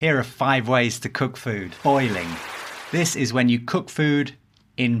Here are 5 ways to cook food. Boiling. This is when you cook food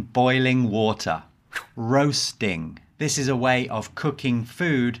in boiling water. Roasting. This is a way of cooking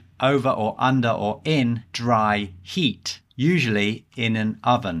food over or under or in dry heat, usually in an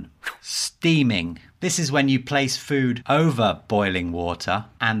oven. Steaming. This is when you place food over boiling water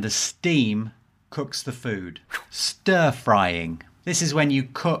and the steam cooks the food. Stir frying. This is when you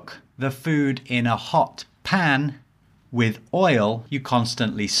cook the food in a hot pan with oil. You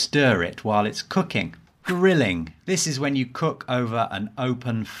constantly stir it while it's cooking. Grilling. This is when you cook over an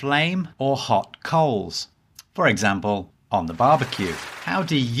open flame or hot coals. For example, on the barbecue. How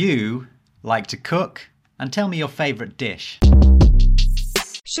do you like to cook? And tell me your favorite dish.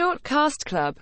 Shortcast Club